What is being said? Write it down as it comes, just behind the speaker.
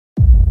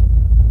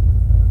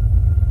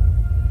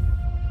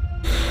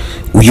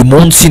uyu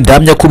munsi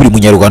ndamya ko buri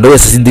munyarwanda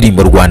wese azi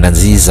indirimbo Rwanda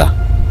nziza.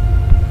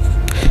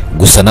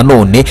 Gusa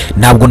nanone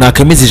ntabwo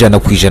nakemeza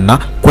 100%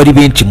 ko ari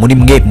benshi muri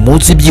mwe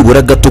muzi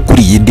byibura gato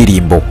kuri iyi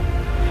ndirimbo.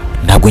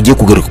 Ntabwo ngiye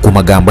kugaruka ku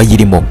magambo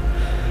ayirimo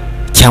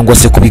cyangwa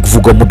se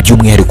kubivuga mu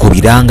by'umwihariko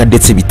biranga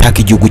ndetse bitaka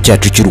igihugu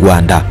cyacu cy'u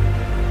Rwanda,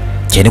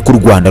 cyane ko u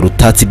Rwanda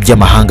rutatse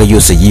iby'amahanga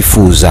yose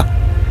yifuza,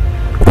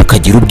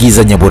 rukagira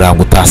ubwiza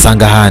nyaburanga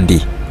utasanga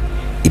ahandi.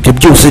 Ibyo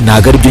byose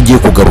ntago ari byo ngiye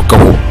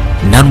kugarukaho,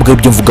 ntabwo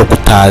ibyo mvuga ko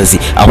utazi,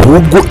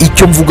 ahubwo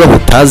icyo mvuga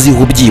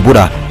utaziho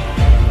byibura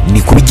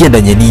ni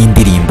kubigendanye n'iyi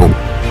ndirimbo,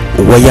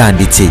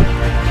 uwayanditse,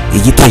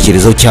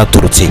 igitekerezo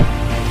cyaturutse.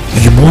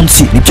 Uyu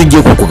munsi nibyo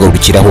ngiye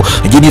kukugarukiraho.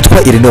 Ngiye nitwa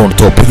Irene on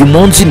top. Uyu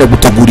munsi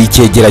naguteguriye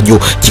icyegeranyo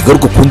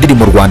kigaruka ku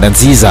ndirimbo Rwanda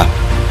nziza,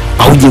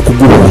 aho ngiye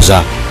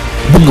kuguhuza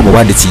n'umwe mu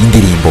banditsi iyi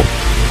ndirimbo.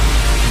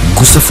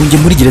 Gusa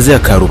afungiye muri gereza ya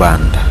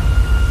Karubanda.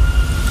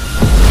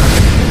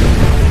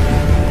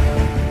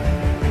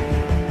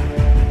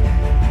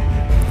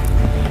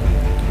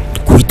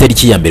 Ku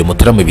itariki ya mbere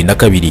Mutarama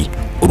 2022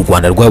 u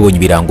Rwanda rwabonye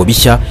ibirango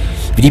bishya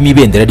birimo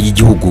ibendera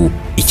ry'igihugu,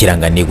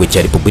 ikirangantego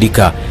cya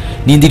Repubulika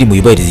n'indirimbo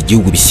yubahiriza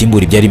igihugu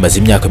bisimbura ibyari bimaze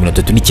imyaka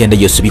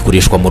 39 yose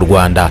bikoreshwa mu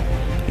Rwanda.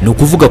 Ni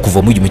ukuvuga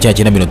kuva mu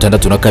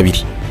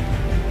 1962.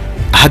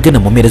 Ahagana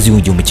mu mpera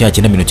z'igihumbi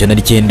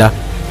 1999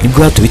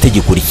 nibwo hatuwe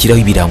itegeko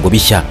rishyiraho ibirango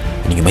bishya,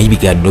 ni nyuma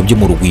y'ibiganiro byo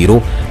mu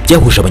Rugwiro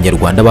byahuje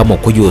abanyarwanda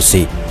b'amoko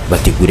yose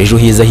bategura ejo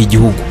heza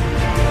h'igihugu.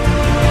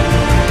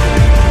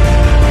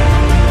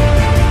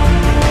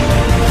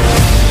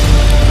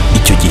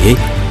 Icyo gihe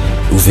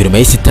guverinoma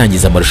yahise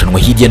itangiza amarushanwa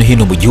hirya no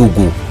hino mu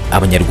gihugu.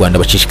 Abanyarwanda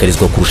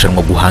bashishikarizwa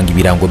kurushanwa guhanga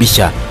ibirango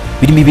bishya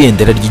birimo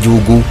ibendera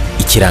ry'igihugu,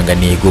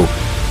 ikirangantego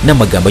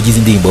n'amagambo agize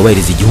indirimbo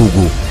yubahiriza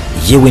igihugu,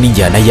 yewe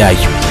n'injyana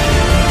yayo.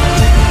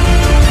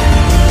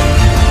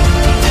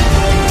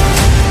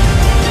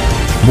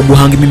 Mu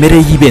guhanga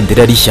imimerere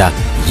y'ibendera rishya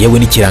yewe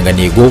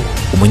n'ikirangantego,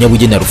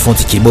 umunyabugeni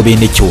Alphonse kirimo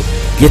bene cyo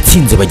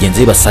yatsinze bagenzi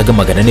be basaga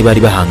 400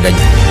 bari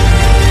bahanganye.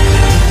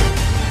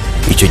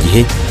 Icyo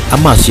gihe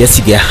amaso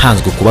yasigaye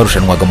ahanzwe ku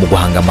barushanwaga mu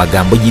guhanga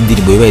amagambo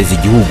y'indirimbo yubahiriza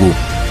igihugu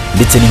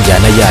ndetse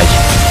n'injyana yayo.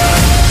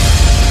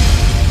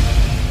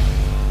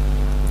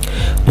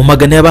 Mu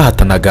magana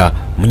y'abahatanaga,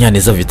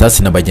 Munyaneza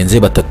Vitas na bagenzi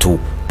be batatu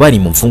bari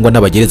mu mfungwa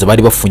n'abagereza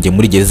bari bafungiye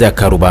muri gereza ya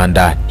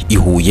Karubanda i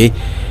Huye,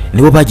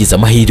 nibo bagize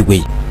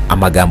amahirwe.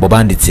 Amagambo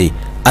banditse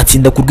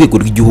atsinda ku rwego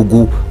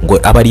rw'igihugu ngo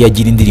abari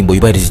yagira indirimbo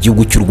yubahiriza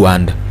igihugu cy'u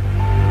Rwanda.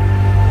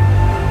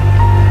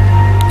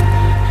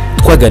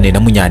 Twaganiriye na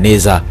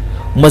Munyaneza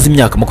umaze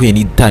imyaka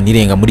 25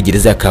 irenga muri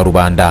gereza ya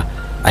Karubanda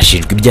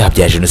ashinjwa ibyaha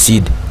bya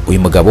Genocide. Uyu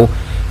mugabo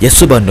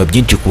yasobanura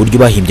byinshi ku buryo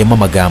bahimbyemo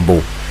amagambo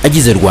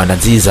agize Rwanda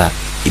nziza,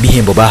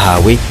 ibihembo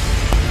bahawe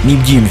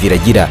n'ibyiyumvira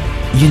agira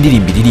iyo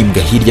ndirimbo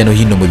iririmbwa hirya no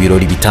hino mu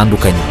birori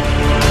bitandukanye.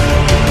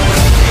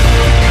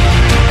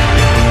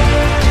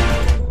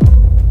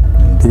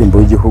 Indirimbo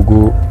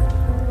y'igihugu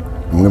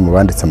umwe mu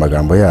banditse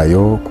amagambo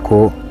yayo,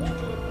 kuko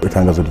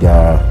itangazo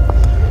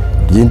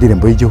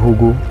ry'indirimbo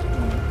y'igihugu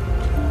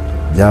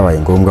byabaye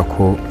ngombwa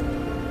ko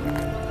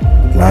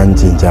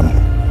nanjye njyamo,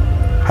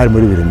 hari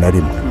muri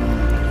 2001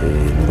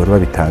 nibwo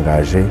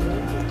babitangaje.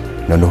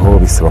 Noneho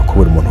bisaba ko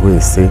buri muntu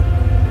wese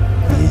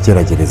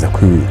yigerageza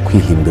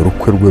kwihimbira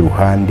ukwe rwe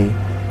ruhande.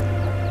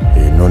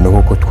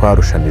 Noneho ko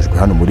twarushanijwe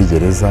hano muri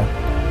gereza,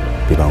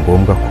 biba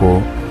ngombwa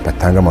ko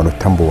batanga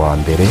amanota mbu wa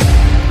mbere,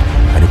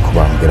 ariko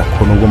bambwira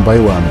ko nubwo mbaye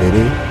wa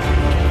mbere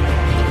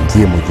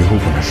ngiye mu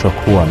gihugu ntashobora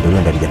kuba wa mbere,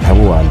 wenda rya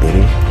ntabo wa mbere,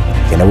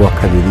 rya nabo wa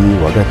kabiri,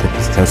 wa gatatu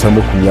cyangwa se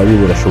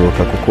 20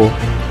 birashoboka, kuko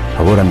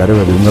aborana rero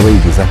babiri umwe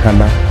bayigiza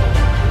nkana.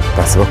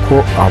 Basaba ko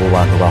abo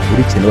bantu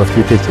bahurikiye bafite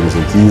ibitekerezo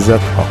byiza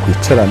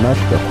twakwicarana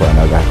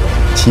tugakorana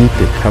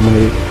agakipe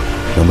kamwe,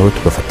 noneho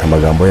tugafata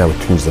amagambo yabo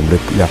tunyuza muri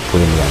ya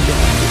poème ya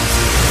mbere.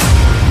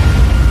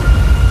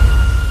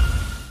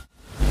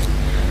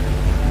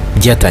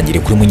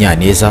 Byatangiriye kuri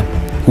Munyaneza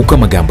kuko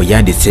amagambo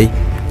yanditse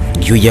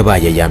niyo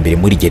yabaye ya mbere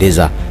muri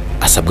gereza.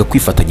 Asabwa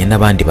kwifatanya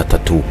n'abandi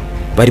batatu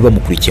bari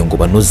bamukurikiye ngo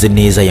banoze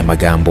neza aya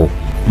magambo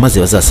maze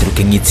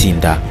bazaseruke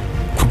nk'itsinda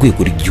ku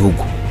rwego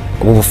rw'igihugu.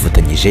 Abo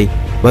bafatanyije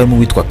barimo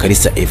witwa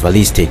Kalisa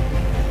Evariste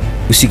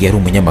usigaye ari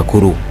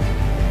umunyamakuru,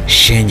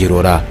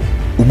 Shengerora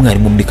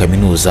umwarimu muri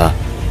kaminuza,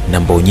 na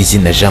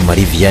Mbonyizina Jean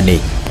Marie Vianney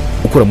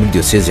ukora muri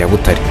diocese ya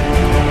Butare.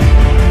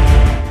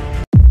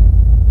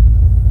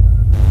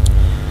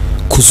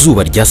 Ku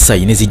zuba rya saa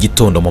 4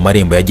 z'igitondo mu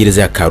marembo ya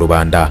gereza ya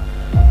Karubanda,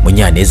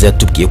 Munyaneza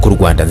yatubwiye ko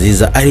Rwanda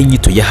nziza ari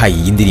inyito yahaye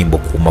iyi ndirimbo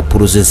ku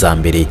mpapuro ze za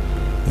mbere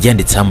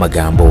yanditseho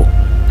amagambo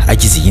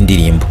agize iyi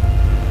ndirimbo.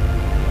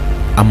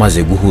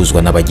 Amaze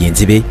guhuzwa na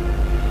bagenzi be,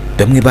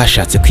 bamwe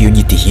bashatse ko iyo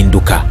nyito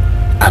ihinduka,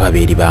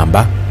 ababera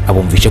ibamba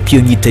abumvisha ko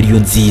iyo nyito ariyo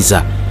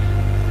nziza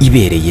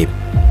ibereye.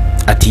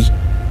 Ati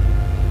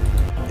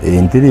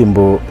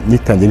indirimbo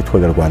nyitangiye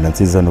yitwaga Rwanda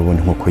nziza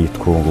n'ubundi nkuko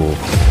yitwa ngo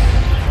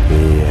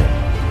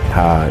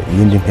nta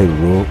yindi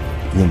nteruro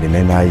yindi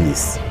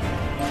nayise,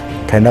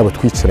 kandi nabo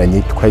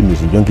twicaranye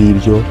twayimije ibyo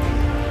ngibyo,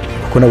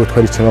 kuko nabo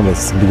twaricaye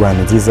amazi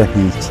Rwanda nziza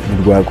nk'iki,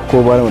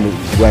 kuko barabona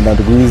Rwanda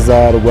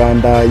rwiza,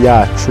 Rwanda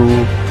yacu,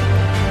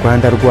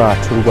 Rwanda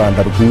rwacu,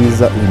 Rwanda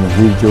rwiza, ibintu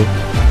nk'ibyo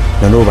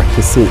noneho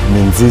bakese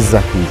ni nziza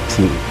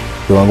kwiki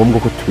biba ngombwa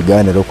ko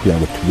tubiganiraho kugira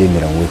ngo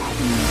tubyemeranyweho.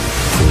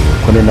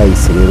 Ko ne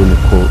nayise rero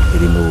niko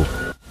iri n'ubu.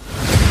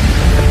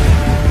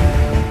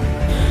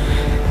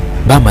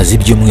 Bamaze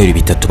ibyumweru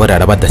bitatu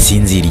barara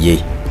badasinziriye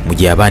mu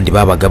gihe abandi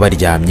babaga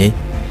baryamye,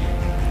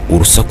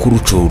 urusaku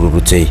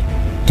rucururutse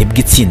nibwo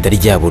itsinda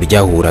ryabo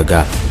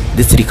ryahuraga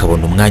ndetse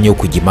rikabona umwanya wo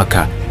kujya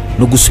impaka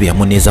no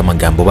gusubiramo neza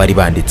amagambo bari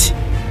banditse.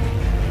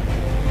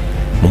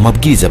 Mu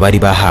mabwiriza bari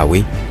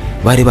bahawe,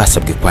 bari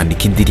basabwe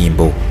kwandika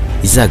indirimbo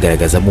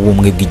izagaragazamo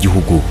ubumwe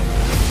bw'igihugu,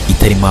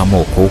 itarimo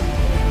amoko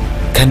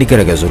kandi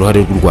igaragaza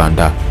uruhare rw'u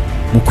Rwanda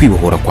mu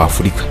kwibohora kwa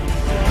Afurika.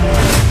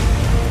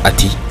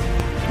 Ati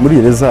muri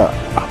gereza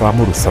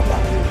habamo urusaku,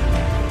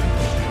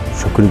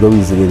 ushobora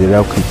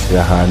wizerera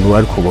kwicira ahantu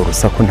ariko uwo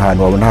rusaku nta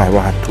hantu wabona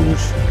haba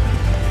hatuje.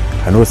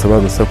 Hano hose haba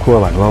urusaku,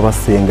 abantu baba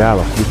basenga,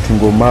 bakubita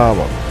ingoma,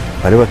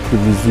 bareba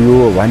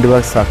televiziyo, abandi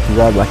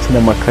basakuza, bakina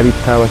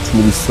amakarita, bakina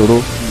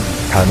ibisoro,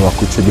 ahantu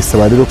wakwica.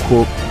 Bisaba rero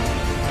ko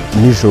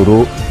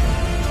nijoro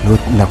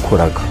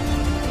nakoraga,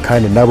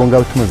 kandi nabo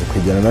ngabo tumaze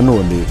kwegerana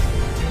nanone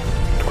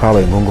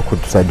twabaye ngombwa ko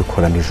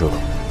tuzadukora nijoro,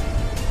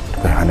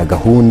 tugahana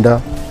gahunda.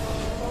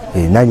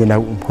 Nanjye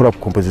nkora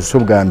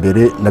composition bwa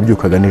mbere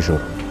nabyukaga nijoro,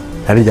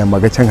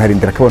 ntaryamaga cyangwa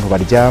nkarindira ko abantu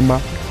baryama,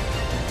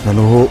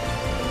 noneho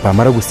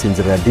bamara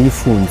gusinzira radio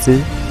ifunze,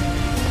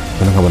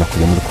 noneho nkabona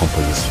kujya muri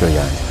composition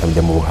yanjye,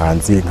 nkajya mu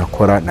buhanzi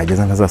nkakora,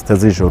 nageza nka za 6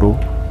 z'ijoro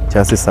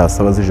cyangwa se saa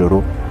 7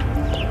 z'ijoro,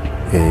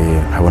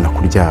 nkabona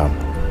kuryama.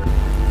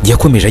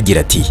 Yakomeje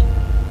agira ati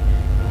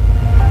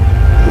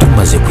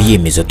tumaze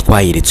kuyemeza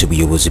twayeretse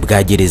ubuyobozi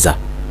bwa gereza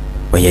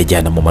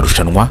bayajyana mu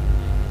marushanwa.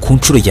 Ku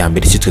nshuro ya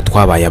mbere si twe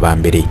twabaye aba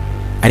mbere,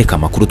 ariko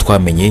amakuru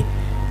twamenye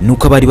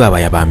nuko abari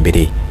babaye aba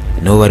mbere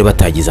nabo bari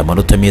batagize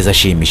amanota meza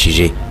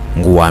ashimishije,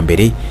 ngo uwa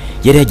mbere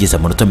yari yagize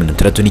amanota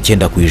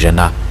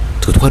 69%,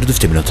 twe twari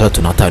dufite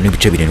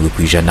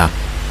 65.7%,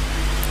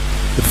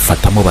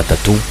 dufatamo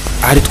batatu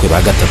ari twe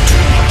ba gatatu.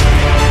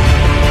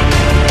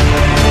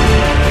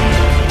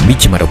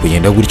 Bikimara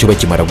kugenda gutyo,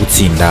 bakimara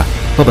gutsinda,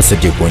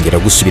 babasabye kongera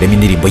gusubiramo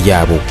indirimbo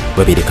yabo,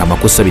 babereka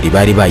amakosa abiri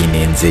bari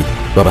bayinenze,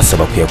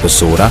 babasaba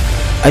kuyakosora,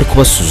 ariko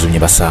basuzumye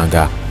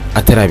basanga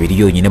atari abiri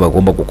yonyine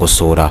bagomba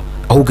gukosora,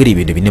 ahubwo ari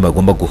ibintu bine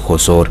bagomba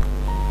gukosora.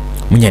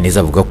 Munyaneza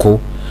avuga ko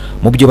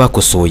mu byo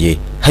bakosoye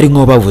hari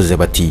nko bavuze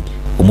bati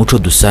umuco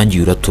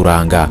dusangiye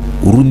uraturanga,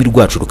 ururimi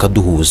rwacu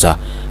rukaduhuza,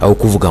 aho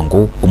kuvuga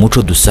ngo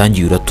umuco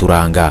dusangiye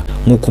uraturanga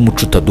nk'uko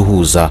umuco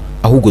utaduhuza,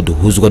 ahubwo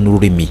duhuzwa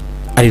n'ururimi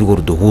ari rwo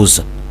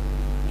ruduhuza.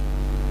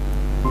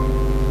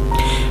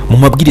 Mu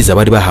mabwiriza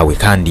bari bahawe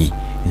kandi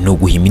no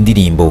guhima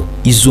indirimbo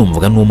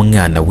izumvwa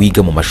n'umwana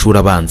wiga mu mashuri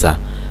abanza,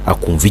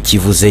 akumva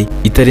ikivuze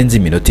itarenze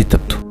iminota 3.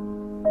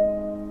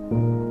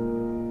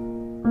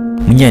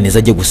 Munyaneza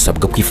ajya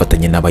gusabwa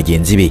kwifatanya na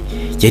bagenzi be,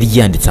 yari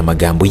yanditse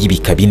amagambo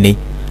y'ibika 4,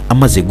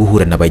 amaze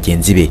guhura na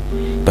bagenzi be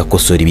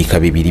bakosora ibika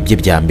 2 bye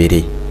bya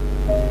mbere.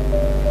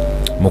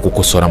 Mu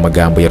gukosora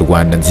amagambo ya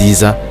Rwanda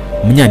nziza,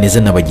 Munyaneza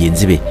na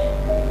bagenzi be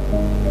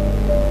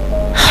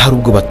hari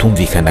ubwo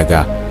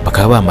batumvikanaga,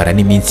 bakaba bamara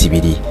n'iminsi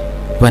 2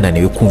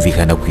 bananiwe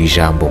kumvikana ku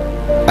ijambo.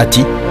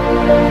 Ati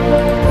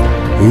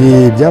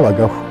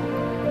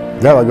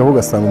byabagaho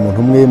ugasanga umuntu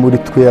umwe muri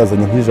twe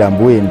yazanye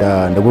nk'ijambo,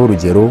 wenda ndaguha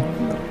urugero,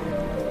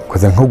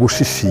 koza nko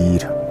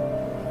gushishira,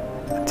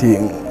 ati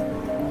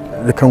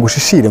reka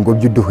ngushishire ngo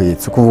byo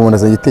uduhetse, ukumva umuntu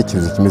azanye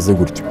igitekerezo kimeze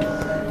gutyo,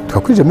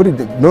 twakwije muri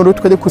none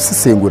twajya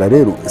kusesengura.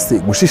 Rero se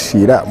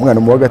gushishira umwana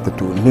mu wa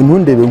gatatu,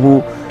 ntundebe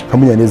nka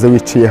Munyaneza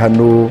wiciye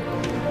hano,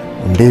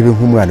 ndebe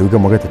nk'umwana wiga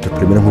mu wa gatatu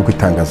primaire nk'uko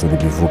itangazo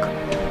ribivuga.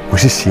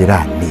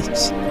 Gushishira ni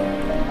iki?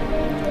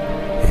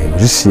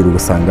 Gushishira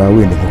ugasanga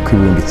wenda nko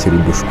kwibumbikira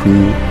udushwi,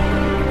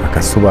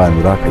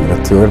 akasobanura akagira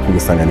ati rero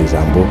kugisanga ni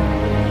ijambo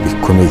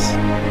rikomeye,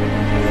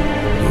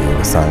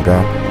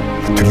 ugasanga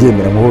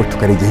turyemera ngo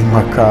tukarijyaho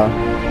impaka,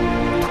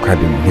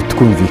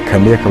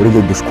 ntitwumvikane, akaba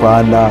ari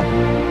dushwana,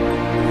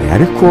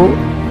 ariko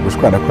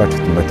gushwana kwacu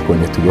tuma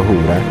twongera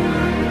tugahura.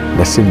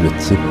 Ndashimira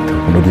ikipe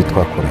ukuntu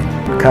twakoranye,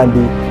 kandi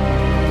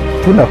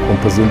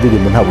tunakompoza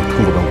indirimbo ntabwo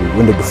twumvaga ngo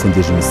wenda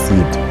dufungiye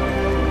jenoside.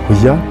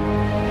 Oya,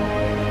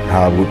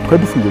 ntabwo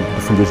twari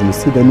dufungiye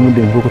jenoside,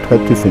 n'ubundi nk'uko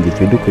twari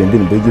twifungiye dukora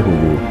indirimbo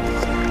y'igihugu,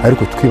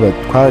 ariko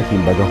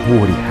twahimbaga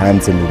nk'uri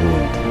hanze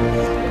n'ubundi,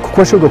 kuko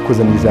washobora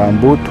kuzana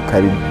ijambo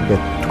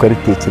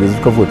tukaritekereza,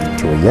 tukavuga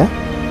tuti oya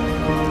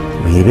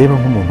wireba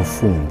nk'umuntu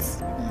ufunze,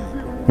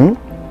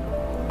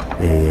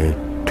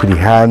 turi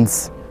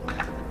hanze.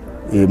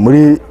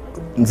 Muri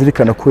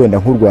nzirikana ko wenda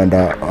nk'u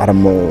Rwanda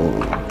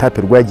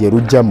tape rwagiye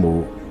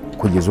rujyamo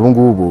kugeza ubu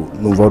ngubu,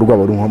 numva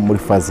rwaba ruri nko muri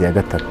faze ya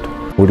 3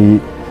 muri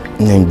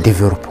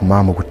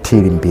development, mu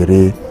gutera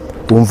imbere,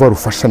 wumva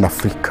rufasha na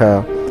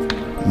Afurika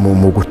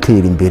mu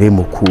gutera imbere,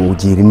 mu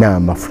kugira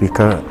inama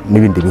Afurika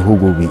n'ibindi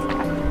bihugu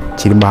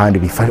kirimo ahandi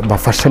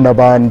bafasha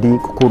n'abandi,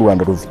 kuko u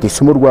Rwanda rufite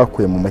isomo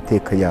rwakuye mu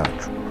mateka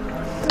yacu,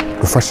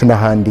 rufasha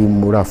n'ahandi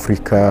muri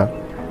Afurika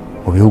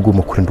mu bihugu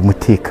mu kurinda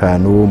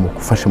umutekano, mu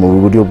gufasha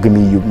mu buryo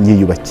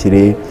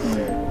bw'imyiyubakire,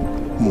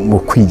 mu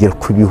kwigira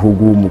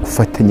kw'ibihugu, mu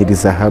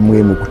gufatanyiriza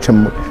hamwe, mu guca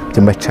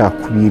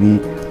by'amacakubiri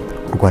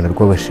u Rwanda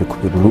rwabashije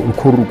kubera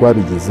uko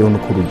rwabigezeho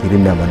nuko rugira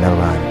inama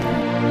n'abandi.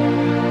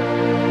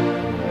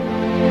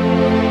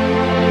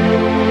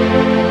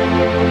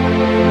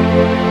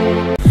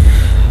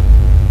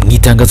 Mu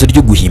itangazo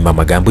ryo guhimba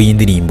amagambo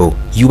y'indirimbo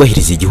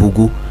yubahiriza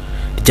igihugu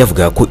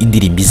ryavugaga ko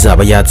indirimbo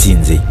izaba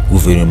yatsinze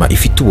guverinoma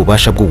ifite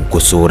ububasha bwo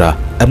gukosora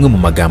amwe mu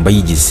magambo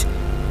ayigize.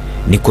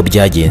 Niko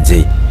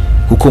byagenze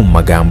kuko mu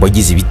magambo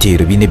agize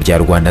ibitero bine bya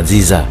Rwanda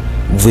nziza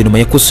guverinoma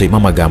yakosoyemo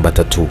amagambo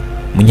 3.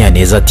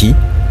 Munyaneza ati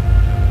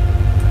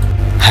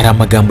hari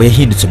amagambo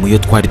yahindutse mu yo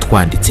twari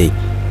twanditse,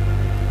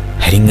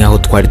 hari nk'aho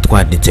twari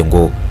twanditse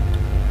ngo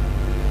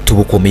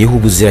tubukomeyeho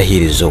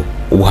ubuziraherezo,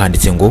 ubu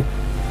handitse ngo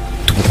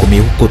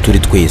tubukomeyeho uko turi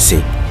twese.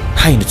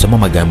 Hahindutsemo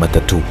amagambo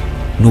 3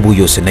 n'ubu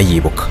yose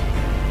nayibuka.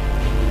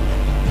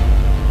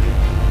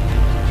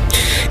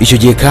 Icyo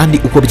gihe kandi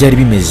uko byari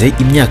bimeze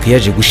imyaka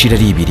yaje gushira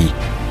ari 2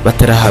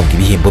 batarahabwa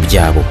ibihembo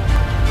byabo.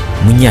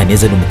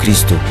 Munyaneza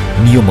n'umukristo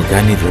niyo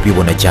muganiriro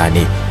bibona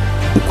cyane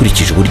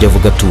ukurikije uburyo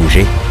avuga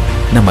atuje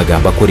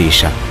n'amagambo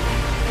akoresha.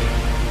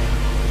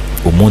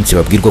 Umunsi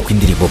babwirwa ko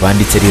indirimbo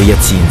banditse ariyo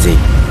yatsinze,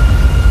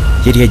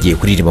 yari yagiye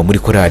kuririmba muri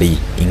korali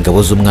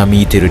ingabo z'umwami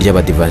y'itero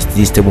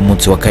ry'Abadiventiste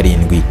b'umunsi wa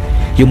 7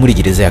 yo muri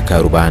gereza ya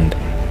Karubanda.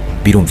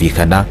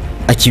 Birumvikana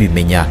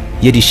akibimenya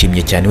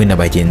yarishimye cyane we na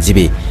bagenzi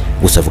be,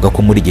 gusa avuga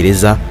ko muri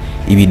gereza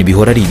ibintu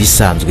bihora ari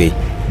ibisanzwe,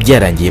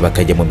 byarangiye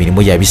bakajya mu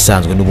mirimo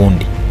yabisanzwe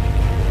n'ubundi.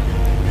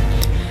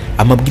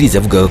 Amabwiriza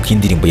avuga ko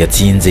indirimbo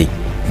yatsinze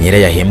nyira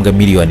yahembwa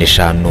miliyoni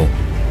 5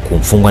 ku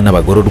mfungwa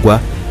n'abagororwa.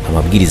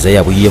 Amabwiriza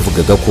yabo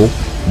yavugaga ko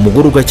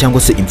umugororwa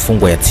cyangwa se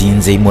imfungwa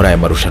yatsinze muri aya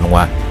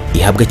marushanwa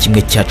ihabwa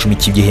 1/10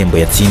 cy'igihembo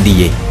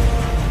yatsindiye,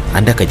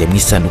 andi akajya mu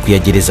isanduku ya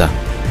gereza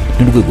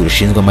n'urwego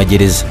rushinzwe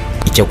amagereza.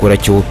 Icyakora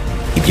cyo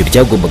ibyo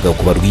byagombaga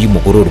kubarwa iyo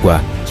umugororwa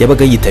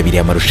yabaga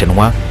yitabiriye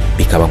amarushanwa,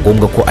 bikaba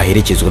ngombwa ko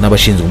aherekezwa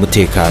n'abashinzwe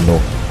umutekano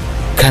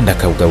kandi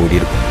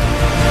akawugaburirwa.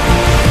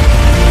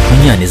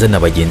 Munyaneza na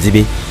bagenzi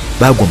be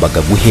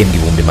bagombaga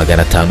guhembwa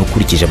 500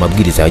 ukurikije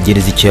amabwiriza ya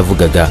gereza icyo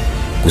yavugaga,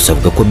 gusa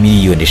avuga ko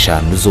miliyoni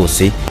 5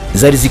 zose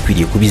zari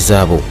zikwiriye kuba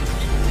izabo,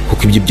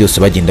 kuko ibyo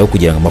byose bagendaho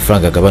kugira ngo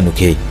amafaranga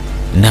agabanuke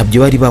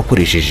ntabyo bari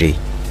bakoresheje,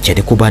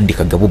 cyane ko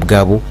bandikaga bo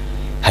ubwabo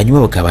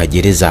hanyuma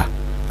bakabagereza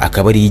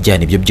akaba ari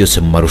yijyana ibyo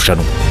byose mu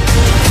marushanwa.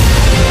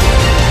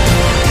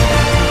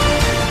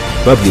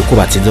 Babwiye ko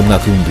batsinze mu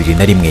mwaka wa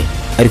 2001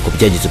 ariko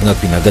byageze mu mwaka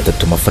wa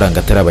 2003 amafaranga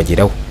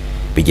atarabageraho,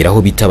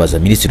 bigeraho bitabaza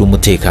minisitiri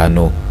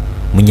w'umutekano.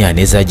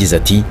 Munyaneza yagize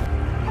ati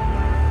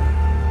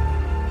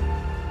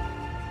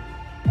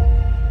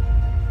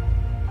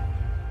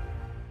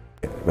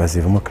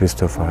Bazivamo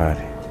Christopher Hari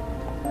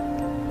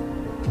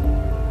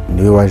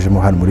niwe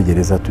wajemo hano muri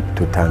gereza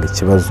tutanga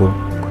ikibazo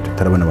ko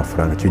tutarabona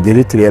amafaranga. Icyo gihe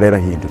litiri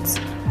yarahindutse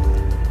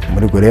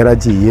muri gore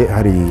yaragiye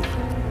hari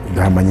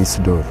gahamanya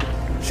Isidoro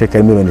sheka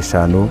ya miliyoni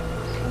 5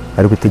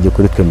 ariko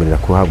itegeko ritwemerera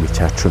kuhabwa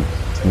 10%.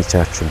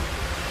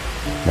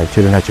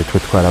 Nacyo ntacyo twe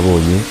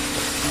twarabonye.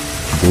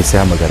 Yahise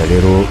ahamagara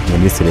rero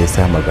minisitiri,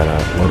 yahise ahamagara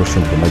wari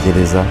ushinzwe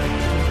amagereza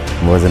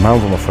mubaze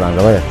impamvu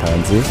amafaranga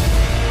bayatanze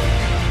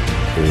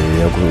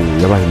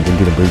yabahimbye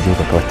indirimbo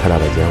y'igihugu akaba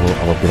atarabajyaho.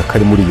 Ababwira ko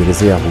ari muri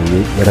gereza ya Huye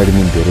yararimo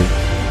imbere,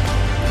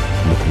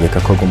 mutegeka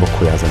ko agomba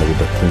kuyazana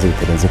bidatinze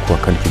bitarenze kuwa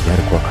 4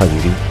 cyangwa kuwa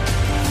 2.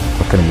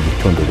 Kuwa 4 mu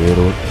gitondo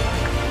rero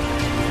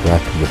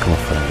batubwiye ko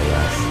amafaranga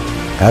yaje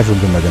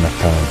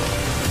 500.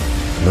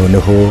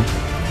 Noneho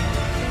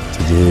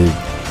icyo gihe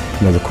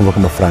tumaze kumva ko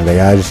amafaranga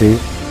yaje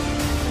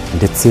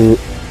ndetse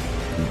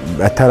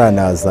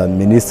ataranaza,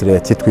 minisitiri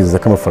yakitwiza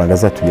ko amafaranga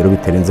azatugeraho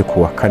bitarenze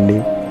kuwa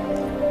 4.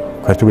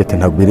 Kwa tubete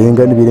ntabwo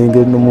birenga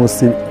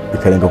n'umunsi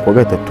bikarenga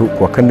kuwa 3,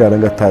 kuwa 4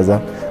 arangataza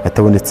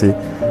atabonetse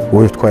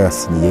wowe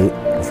twayasinyiye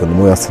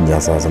guverinoma yasinyiye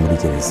azaza muri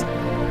gereza.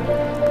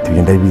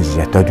 Tugenda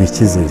bije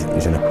atadukize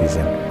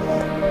 100%.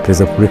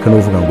 Perezida wa Repubulika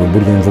n'uvuga ngo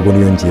buryo imvugo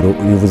niyo ngiro,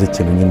 iyo uvuze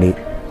ikintu nyine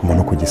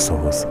umuntu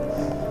kugisohoza.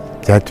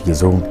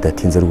 Byatugezeho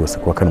bidatinze rwose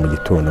kuwa 4 mu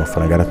gitondo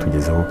amafaranga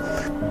yaratugezeho.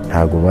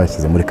 Ntabwo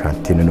bashyize muri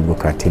kantine, nubwo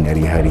kantine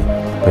yari ihari,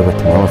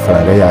 babatuma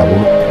amafaranga yabo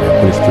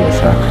yakoresha icyo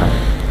bashaka.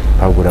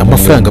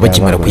 Amafaranga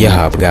bakimara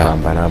kuyahabwa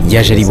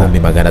yaje ari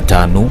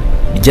 500.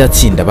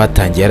 Ryatsinda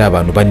batangiye ari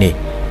abantu 4,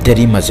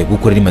 ryari rimaze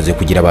gukora rimaze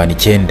kugira abantu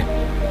 9.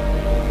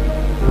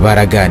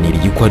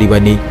 Baraganiriye uko ari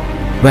 4,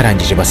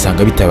 barangije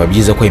basanga bitaba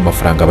byiza ko ayo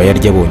mafaranga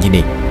bayarya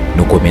bonyine,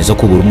 nukomeza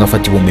ko buri umwe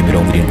afata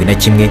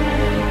 71,000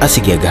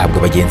 asigaye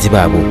agahabwa bagenzi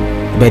babo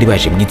bari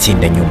baje mu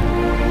itsinda nyuma.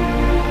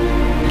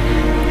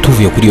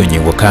 Tuvuye kuri iyo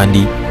nyengo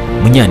kandi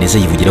Munyaneza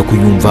yivugira ko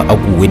yumva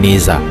aguwe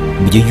neza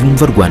mu gihe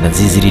yumva Rwanda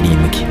nziza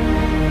iririmbwe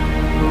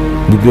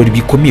mu birori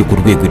bikomeye ku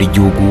rwego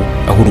rw'igihugu,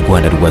 aho u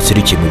Rwanda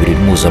rwaserukiye mu birori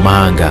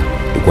mpuzamahanga.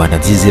 Rwanda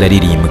nziza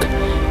iraririmbwa.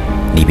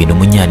 Ni ibintu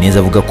Munyaneza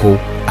avuga ko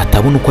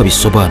atabona uko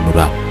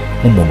abisobanura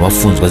nk'umuntu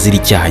wafunzwe azira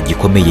icyaha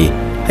gikomeye,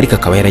 ariko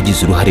akaba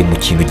yaragize uruhare mu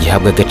kintu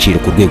gihabwa agaciro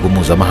ku rwego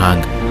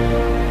mpuzamahanga.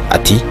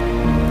 Ati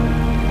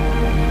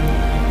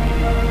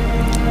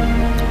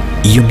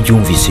iyo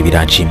mbyumvise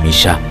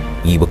biranshimisha,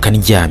 nkibuka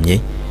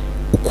ndyamye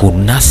ukuntu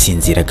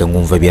nasinziraga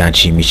nkumva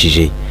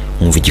biranshimishije,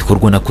 nkumva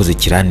igikorwa nakoze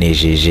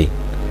kiranejeje.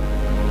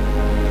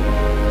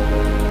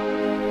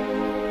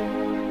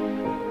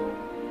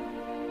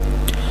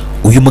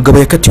 uyu mugabo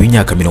yakatiwe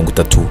imyaka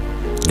 30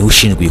 niwe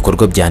ushinzwe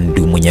ibikorwa bya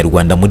Ndi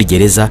Umunyarwanda muri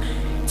gereza,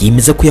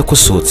 yemeza ko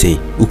yakosotse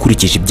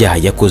ukurikije ibyaha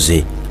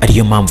yakoze,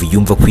 ariyo mpamvu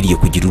yumva kwiriye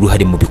kugira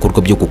uruhare mu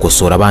bikorwa byo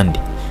gukosora abandi.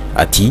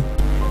 Ati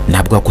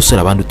ntabwo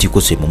wakosora abandi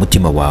utikosoye mu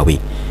mutima wawe.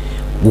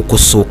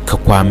 Gukosoka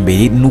kwa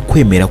mbere ni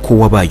ukwemera ko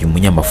wabaye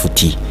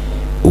umunyamafuti,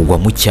 ugwa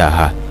mu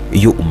cyaha.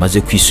 Iyo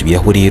umaze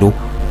kwisubiraho rero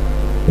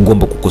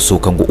ugomba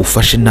gukosoka ngo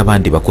ufashe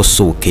n'abandi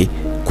bakosoke,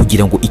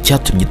 kugira ngo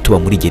icyatumye tuba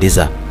muri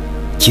gereza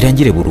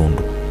kirangire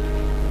burundu.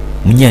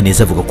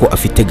 Munyaneza avuga ko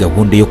afite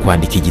gahunda yo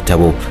kwandika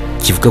igitabo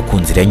kivuga ku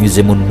nzira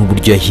yanyuzemo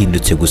n'uburyo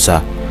yahindutse,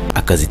 gusa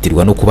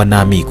akazitirwa no kuba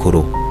nta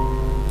mikoro.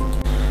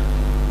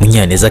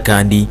 Munyaneza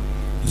kandi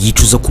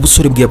yicuza ku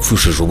busore bwe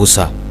yapfushije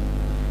ubusa.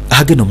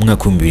 Ahagana mu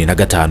mwaka wa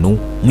 2005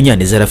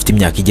 Munyaneza yari afite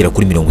imyaka igera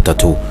kuri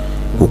 30,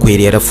 kuko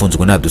yari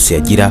yarafunzwe nta dosiye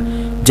yagira.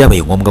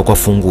 Byabaye ngombwa ko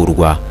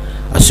afungurwa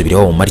asubira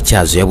iwabo mu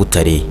Matyazo ya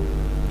Butare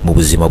mu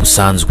buzima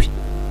busanzwe.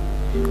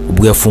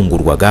 Ubwo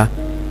yafungurwaga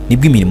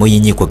nibwo imirimo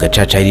y'inkiko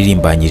gacaca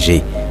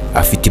yaririmbanyije.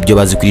 Afite ibyo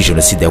bazi kuri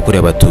Jenoside yakorewe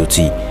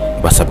Abatutsi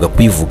basabwa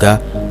kwivuga,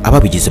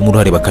 ababigizemo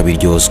uruhare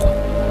bakabiryozwa.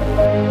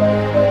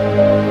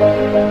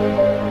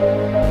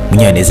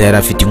 Munyaneza yari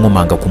afite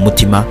inkomanga ku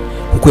mutima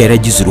kuko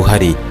yaragize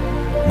uruhare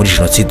muri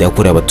Jenoside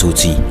yakorewe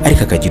Abatutsi,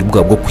 ariko akagira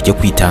ubwoba bwo kujya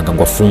kwitanga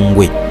ngo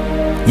afungwe.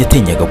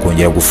 Yatenyaga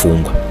kongera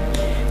gufungwa.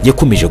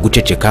 Yakomeje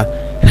guceceka.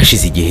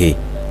 Hashize igihe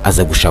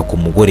aza gushaka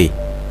umugore.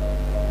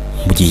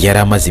 Mu gihe yari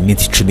amaze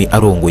iminsi 10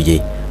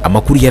 arongoye,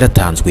 amakuru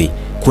yaratanzwe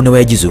ko nawe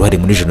yagize uruhare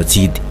muri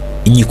Jenoside.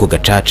 Inkiko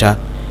gacaca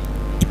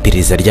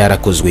iperereza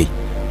ryarakozwe,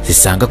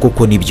 zisanga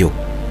koko nibyo,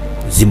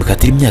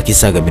 zimukatira imyaka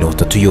isaga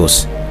 30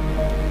 yose.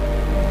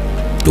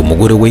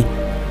 Umugore we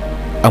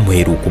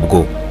amuheruka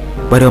ubwo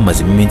bari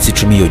bamaze iminsi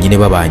 10 yonyine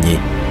babanye,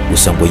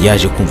 gusa ngo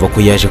yaje kumva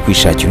ko yaje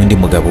kwishakira undi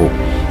mugabo.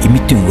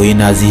 Imitungo ye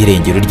nazi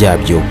irengero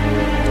ryabyo,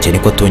 cyane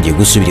ko atongeye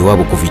gusubira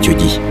iwabo kuva icyo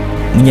gihe.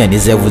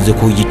 Munyaneza yavuze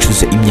ko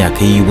yicuza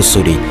imyaka ye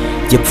y'ubusore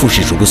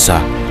yapfushije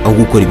ubusa, aho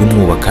gukora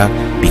ibimwubaka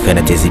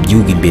bikanateza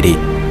igihugu imbere,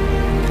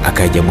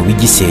 akajya mu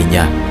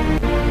bigisenya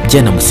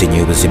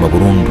byanamusenyeye ubuzima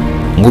burundu.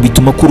 Ngo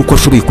bituma kuri uko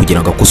ashoboye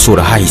kugira ngo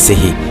akosora hahise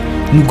he,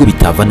 nubwo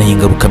bitavanaho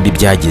ingaruka mbi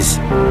byagize.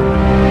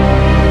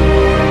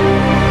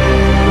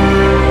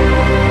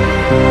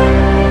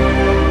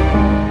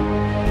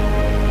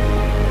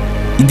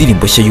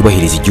 Indirimbo nshya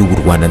yubahiriza igihugu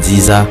Rwanda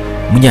nziza,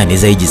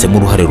 Munyaneza yigizemo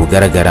uruhare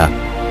rugaragara.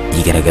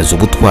 Yigaragaza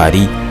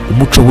ubutwari,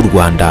 umuco w'u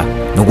Rwanda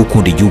no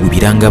gukunda igihugu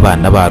biranga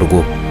abana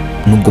barwo.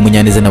 Nubwo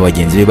Munyaneza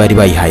n'abagenzi be bari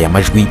bayihaye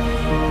amajwi,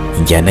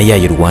 injyana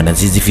yayo Rwanda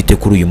nziza ifite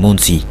kuri uyu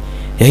munsi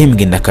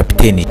yahimbwe na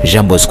Kapiteni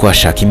Jean Bosco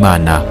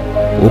Ashakimana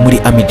wo muri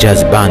Army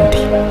Jazz Band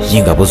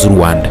y'ingabo z'u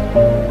Rwanda.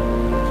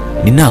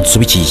 Ni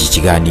nansubikiye iki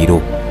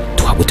kiganiro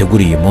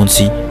twaguteguriye uyu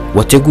munsi,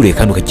 wateguriye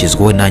kandi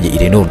ukagezwaho nanjye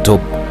Irene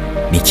Top.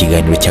 Ni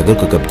ikiganiro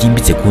cyagarukaga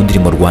byimbitse ku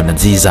ndirimbo Rwanda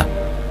nziza.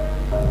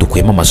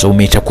 Dukuyemo amasomo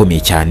menshi akomeye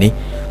cyane,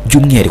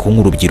 by'umwihariko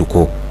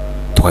nk'urubyiruko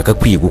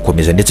twagakwiye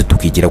gukomeza ndetse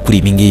tukigira kuri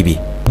ibi ngibi.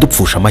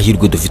 Dupfusha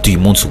amahirwe dufite uyu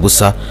munsi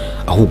ubusa,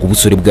 ahubwo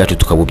ubusore bwacu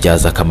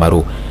tukabubyaza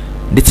akamaro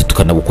ndetse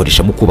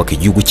tukanabukoresha mu kubaka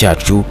igihugu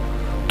cyacu,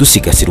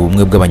 dusigasira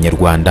ubumwe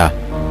bw'Abanyarwanda,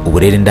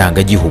 uburere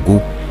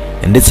ndangagihugu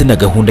ndetse na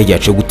gahunda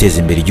yacu yo guteza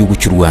imbere igihugu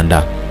cy'u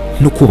Rwanda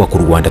no kubaka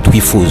u Rwanda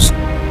twifuza.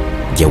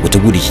 Ngiye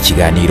gutegura iki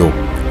kiganiro,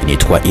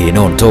 nitwa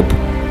Irene Top.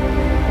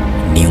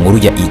 Ni inkuru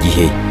ya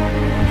Igihe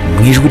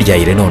mu ijwi rya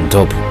Irene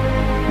Top.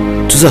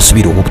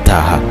 Tuzasubira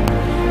ubutaha.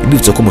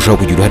 Ibibutsa ko mushobora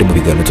kugira uruhare mu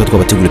biganiro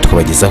twabategura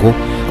tukabagezaho,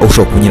 aho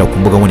ushobora kunyura ku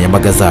mbuga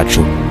nkoranyambaga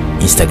zacu.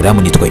 Instagram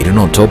nitwa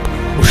Irene Top,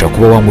 ushobora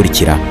kuba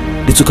wamurikira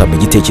ndetse ukampa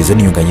igitekerezo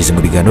n'inyunganizi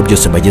mu biganiro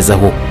byose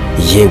mbagezaho.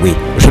 Yewe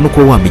ushobora no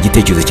kuba wampa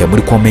igitekerezo cya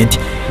muri comment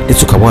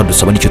ndetse ukaba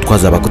wadusaba n'icyo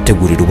twazaba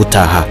gutegurira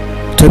ubutaha.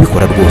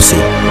 Turabikora rwose.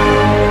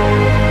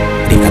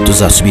 Reka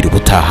tuzasubira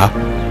ubutaha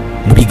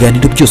mu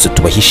biganiro byose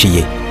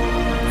tubahishiye.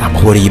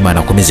 Amahoro y'Imana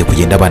akomeze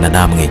kugenda abana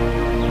namwe.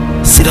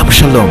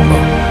 Shalom.